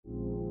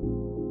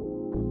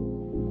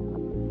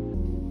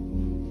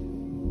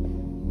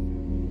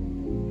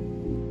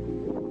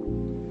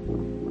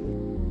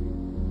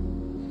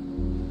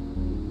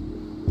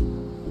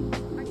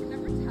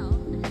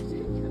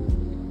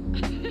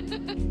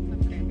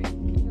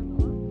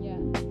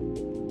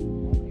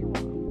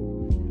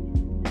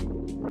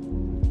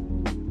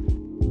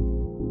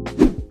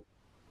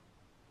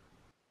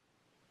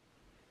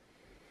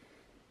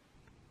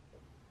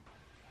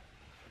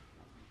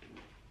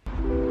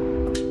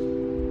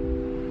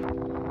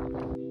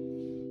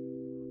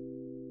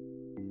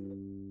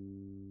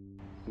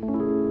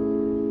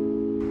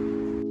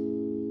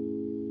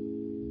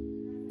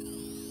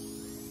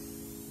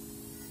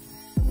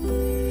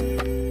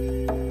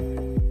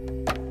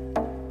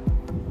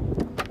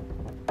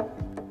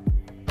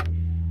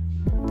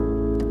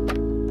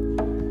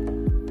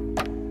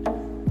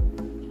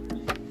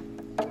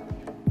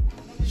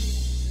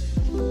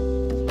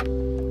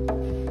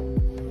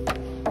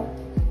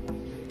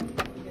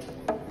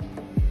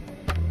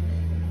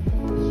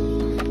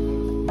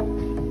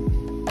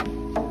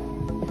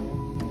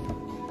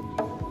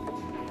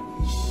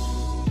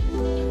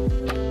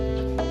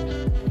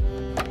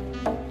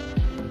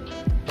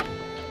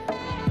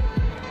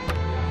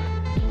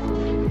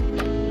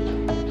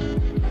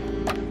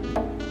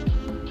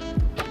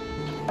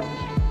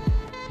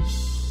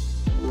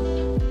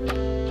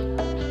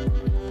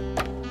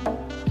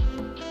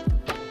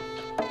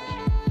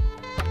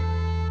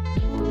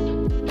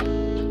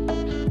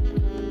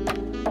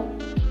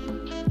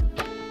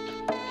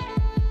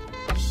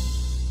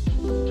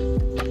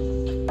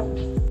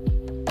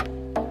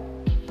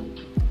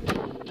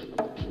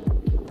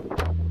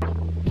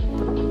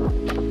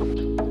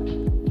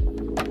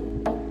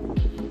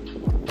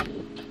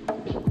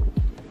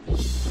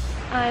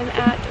I'm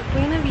at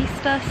Buena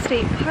Vista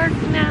State Park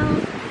now,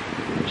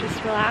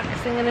 just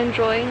relaxing and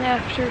enjoying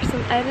after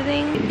some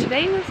editing.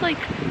 Today was like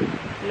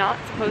not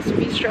supposed to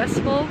be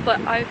stressful,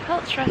 but I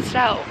felt stressed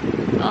out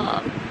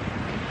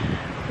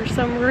for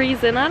some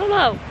reason. I don't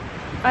know.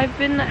 I've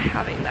been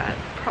having that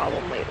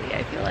problem lately,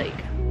 I feel like.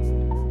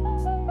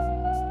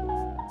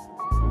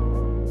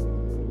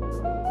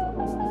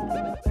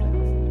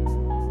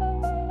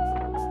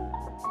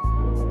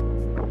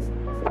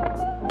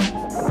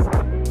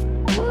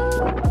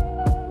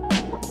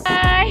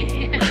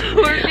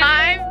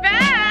 I'm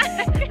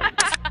back!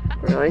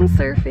 We're going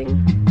surfing.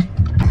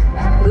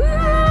 Woo!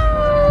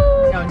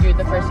 No, dude,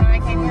 the first time I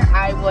came here,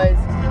 I was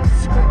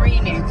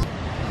screaming.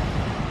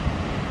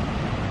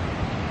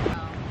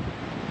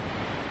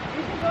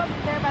 We should go up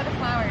there by the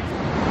flowers.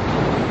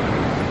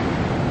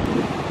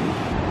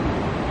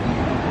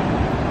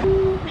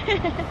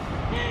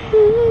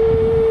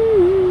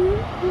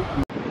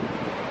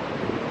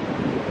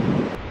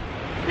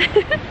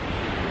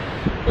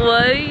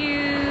 What are you...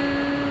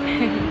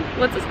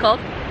 What's this called?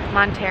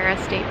 Montera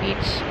State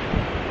Beach.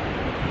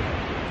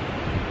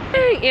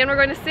 And we're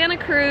going to Santa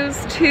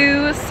Cruz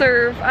to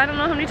surf. I don't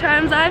know how many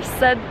times I've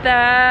said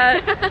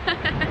that.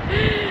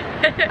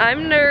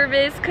 I'm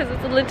nervous because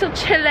it's a little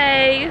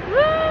chilly.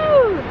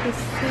 Woo!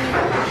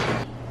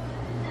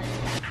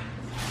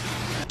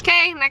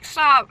 Okay, next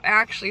stop.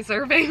 Actually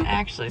surfing.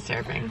 Actually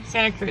surfing.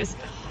 Santa Cruz.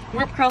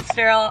 Rip Curl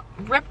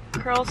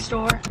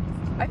Store.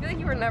 I feel like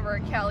you were never a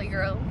Cali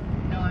girl.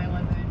 No, I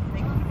wasn't.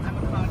 I'm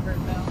a convert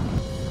though.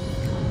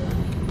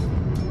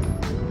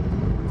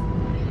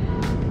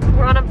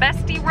 We're on a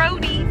bestie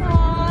roadie.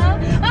 Aww,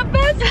 a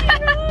bestie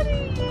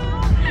roadie.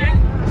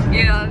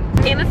 Yeah.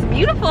 And it's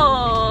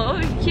beautiful.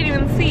 You can't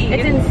even see.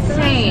 It's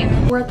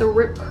insane. We're at the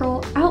Rip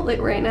Curl outlet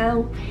right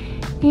now.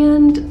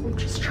 And I'm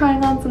just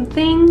trying on some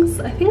things.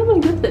 I think I'm gonna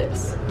get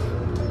this.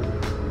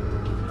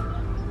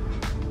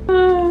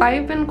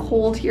 I've been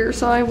cold here,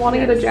 so I want to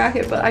get a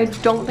jacket, but I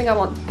don't think I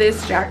want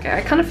this jacket. I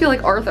kind of feel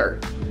like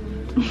Arthur.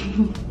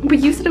 But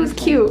you said it was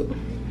cute.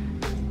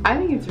 I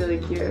think it's really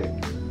cute.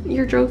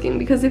 You're joking,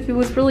 because if it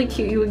was really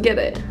cute, you would get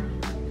it.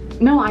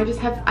 No, I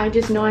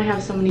just know I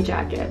have so many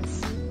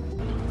jackets.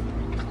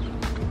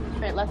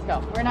 Alright, let's go.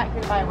 We're not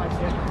gonna buy one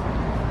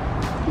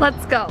soon.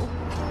 Let's go.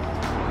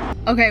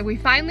 Okay, we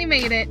finally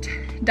made it.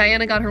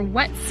 Diana got her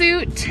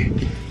wetsuit.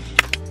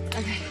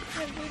 Okay.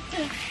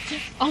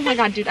 Oh my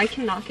god, dude, I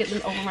cannot get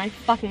them over my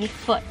fucking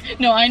foot.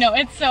 No, I know,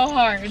 it's so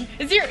hard.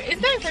 Is that your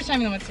first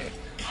time in the wetsuit?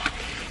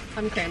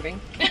 I'm cramping.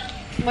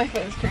 My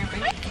foot is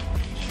cramping.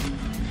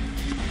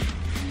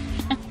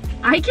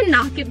 I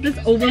cannot get this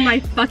over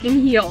my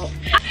fucking heel.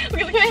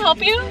 Okay, can I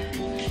help you?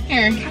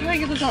 Here. How do I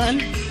get this on?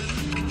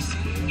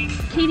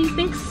 Katie,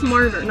 think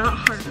smarter, not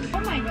harder. Oh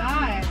my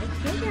god.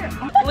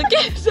 Look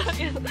at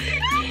Diana.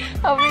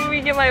 Helping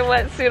me get my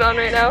wetsuit on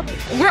right now.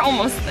 We're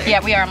almost there.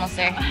 Yeah, we are almost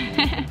there.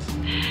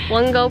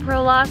 One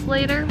GoPro loss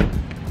later.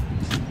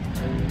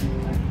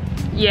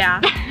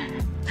 Yeah.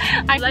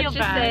 Let's just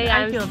say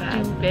I feel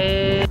bad.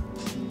 Stupid.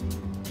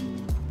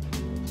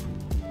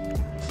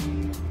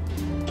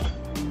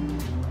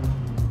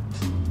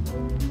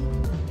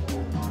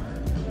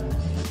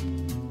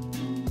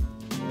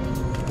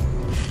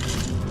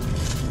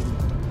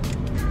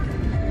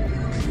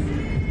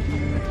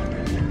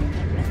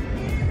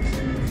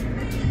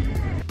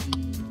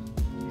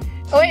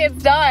 Oh wait,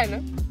 it's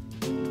done.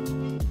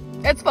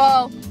 It's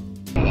full.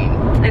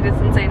 It is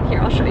insane. Here,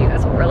 I'll show you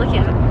guys what we're looking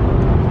at.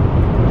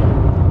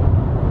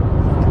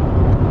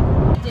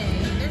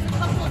 There's a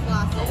couple of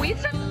glosses. We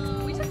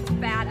took some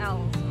bad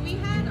L's. We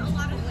had a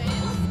lot of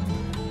wins.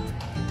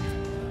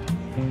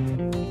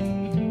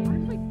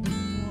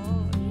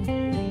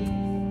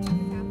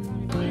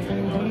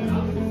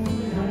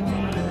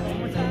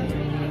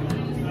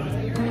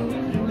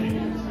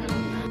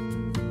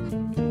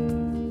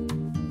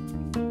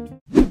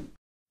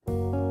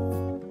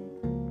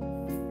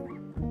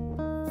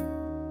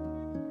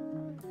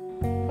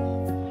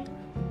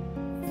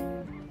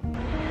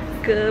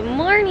 Good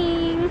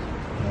morning.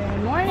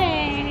 Good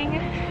morning.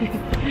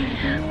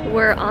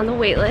 We're on the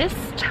wait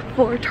list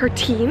for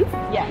tartines.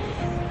 Yes.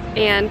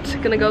 And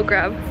gonna go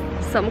grab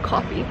some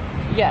coffee.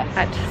 Yes.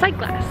 At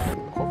Sightglass.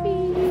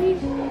 Coffee.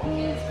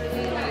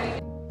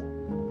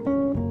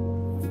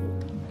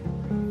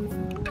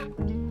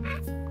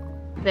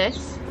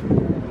 This.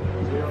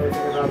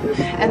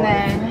 And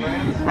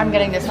then I'm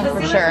getting this one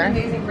for sure.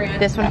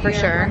 This one for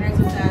sure.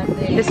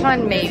 This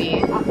one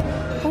maybe.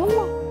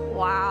 Oh,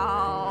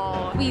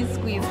 wow. Squeeze,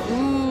 squeeze.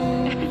 Ooh.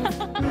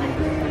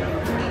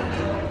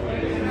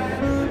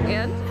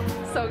 And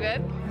so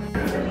good.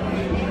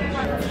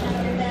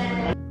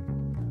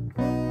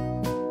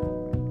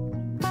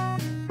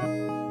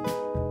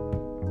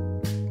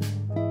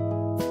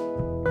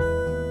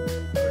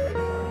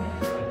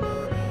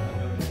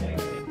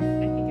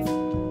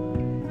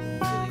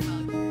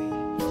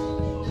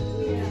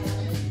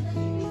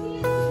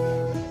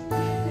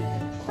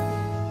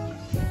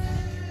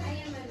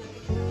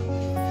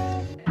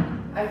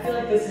 I feel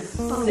like this is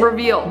sick.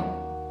 Reveal.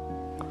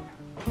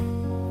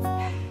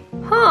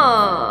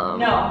 Huh.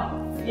 No,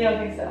 you don't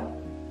think so.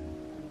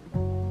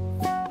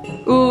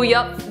 Ooh,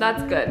 yep,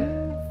 that's good.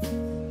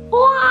 Wow!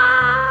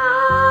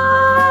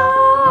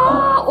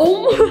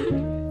 Oh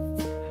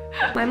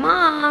my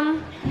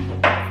mom.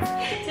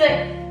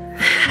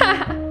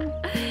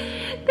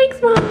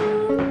 Thanks, Mom.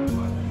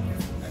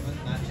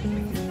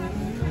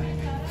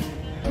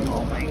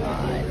 Oh my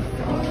god.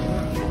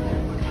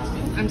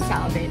 I'm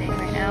salivating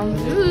right now.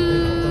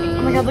 Ooh.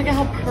 Oh my god, look at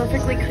how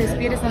perfectly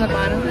crispy it is on the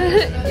bottom.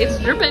 It's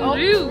dripping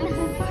juice.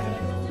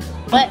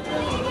 What?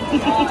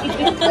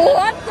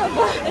 What the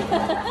fuck?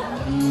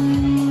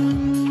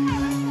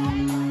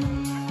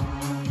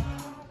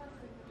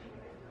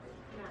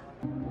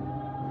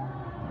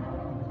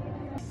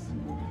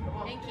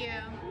 Thank you.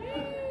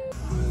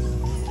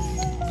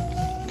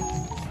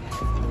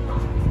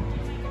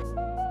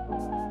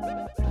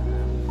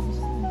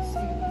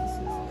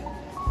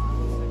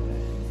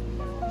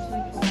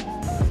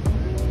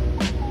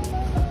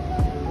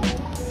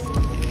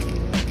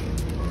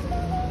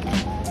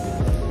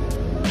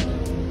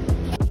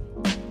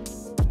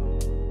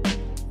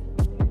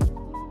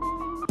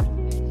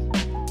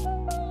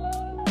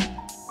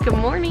 Good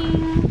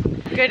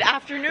morning. Good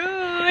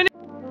afternoon.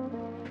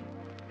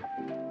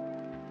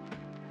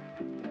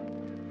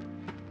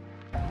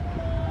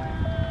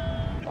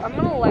 I'm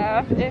gonna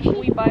laugh if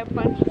we buy a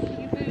bunch of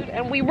seafood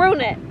and we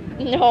ruin it.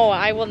 No,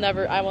 I will not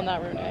ruin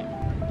it.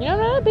 You know, I'm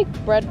not a big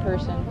bread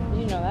person.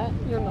 Did you know that?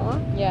 You're not?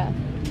 Yeah.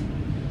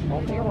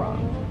 Well, you're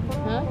wrong.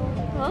 Huh?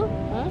 Huh?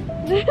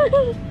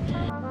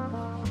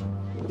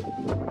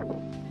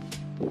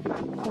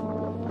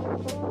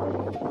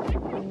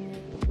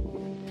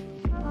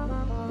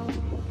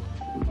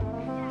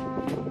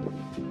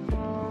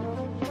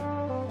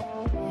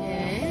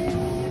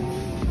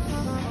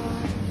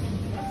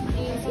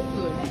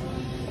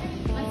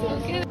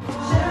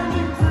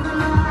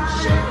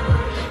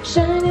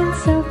 Shining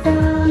so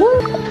bright.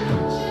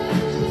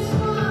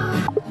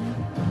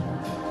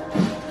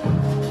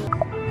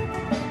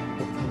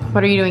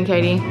 What are you doing,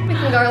 Katie?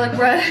 Making garlic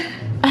bread.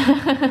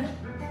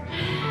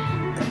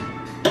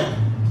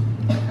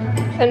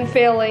 And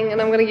failing, and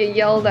I'm gonna get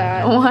yelled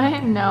at.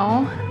 What?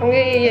 No. I'm gonna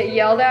get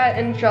yelled at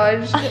and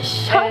judged.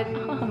 Shut and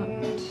up.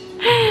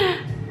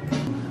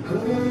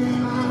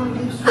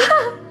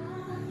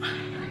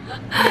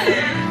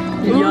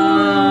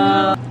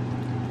 Yeah.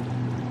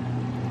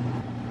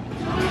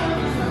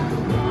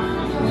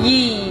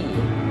 Yee.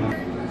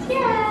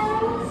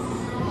 Yes.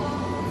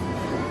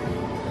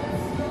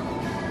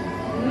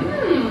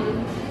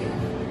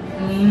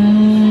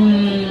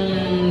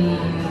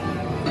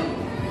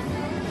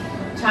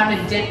 Time to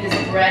dip this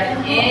bread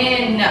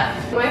in.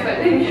 Why if I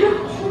didn't you?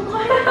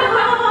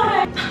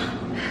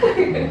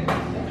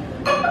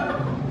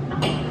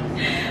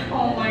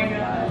 Oh my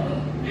god.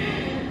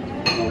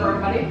 Over,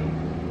 buddy.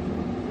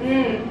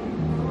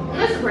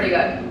 This is pretty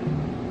good.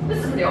 This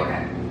is pretty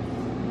okay.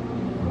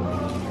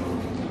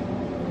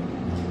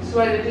 So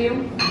what I did to you?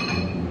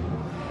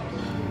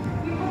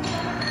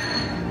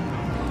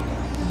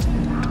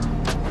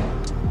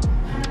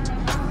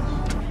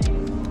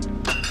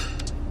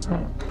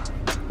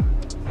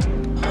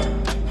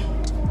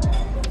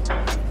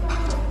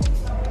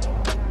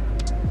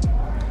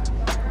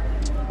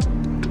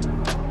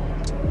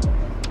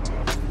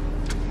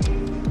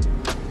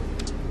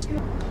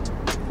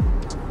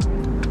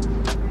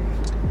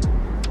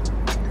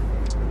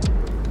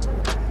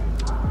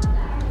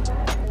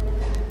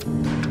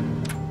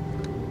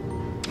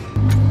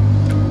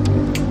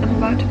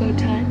 To go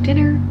to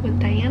dinner with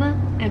Diana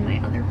and my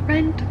other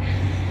friend,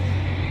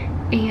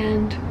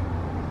 and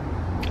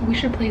we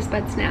should place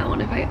bets now.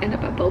 And if I end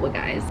up at Boba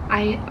Guys,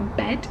 I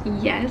bet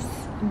yes,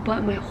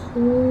 but my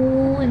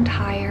whole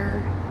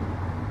entire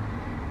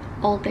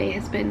all day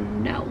has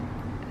been no,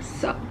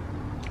 so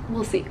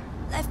we'll see.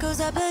 Life goes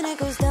up and it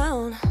goes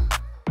down.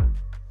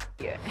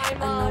 Yeah. I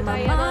know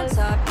my mom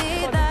taught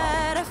me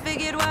that. I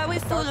figured why we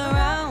fool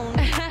around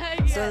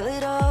so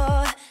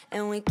little,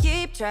 and we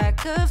keep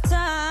track of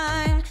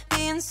time.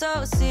 Being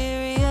so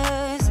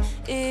serious,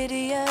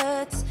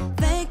 idiots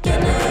thinking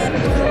it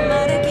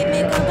might keep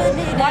me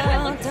company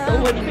downtown. So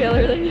much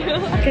paler than you.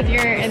 Because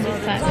you're in the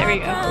sun. There we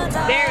go.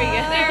 There we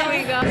go. There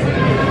we go.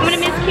 I'm gonna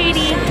miss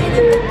Katie.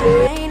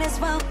 Rain is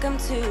welcome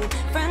to.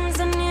 Friends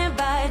are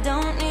nearby,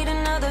 don't need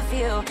another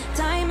view.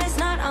 Time is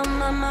not on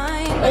my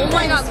mind. Oh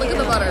my god, look at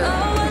the butter.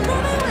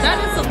 That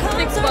is some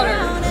thick butter.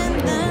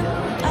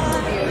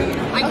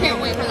 I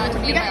can't wait for that to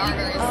be in my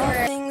arteries. All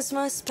things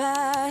must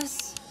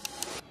pass,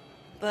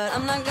 but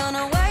I'm not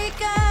gonna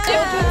wake up. Wake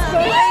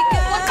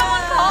up. What's that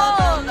one called?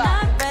 I'm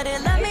not ready,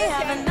 let me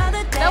have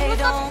another day. That was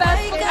the Don't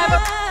best wake thing ever.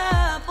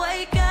 up,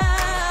 wake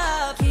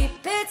up.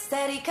 Keep it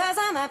steady, cause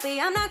I'm happy,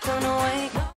 I'm not gonna wake up.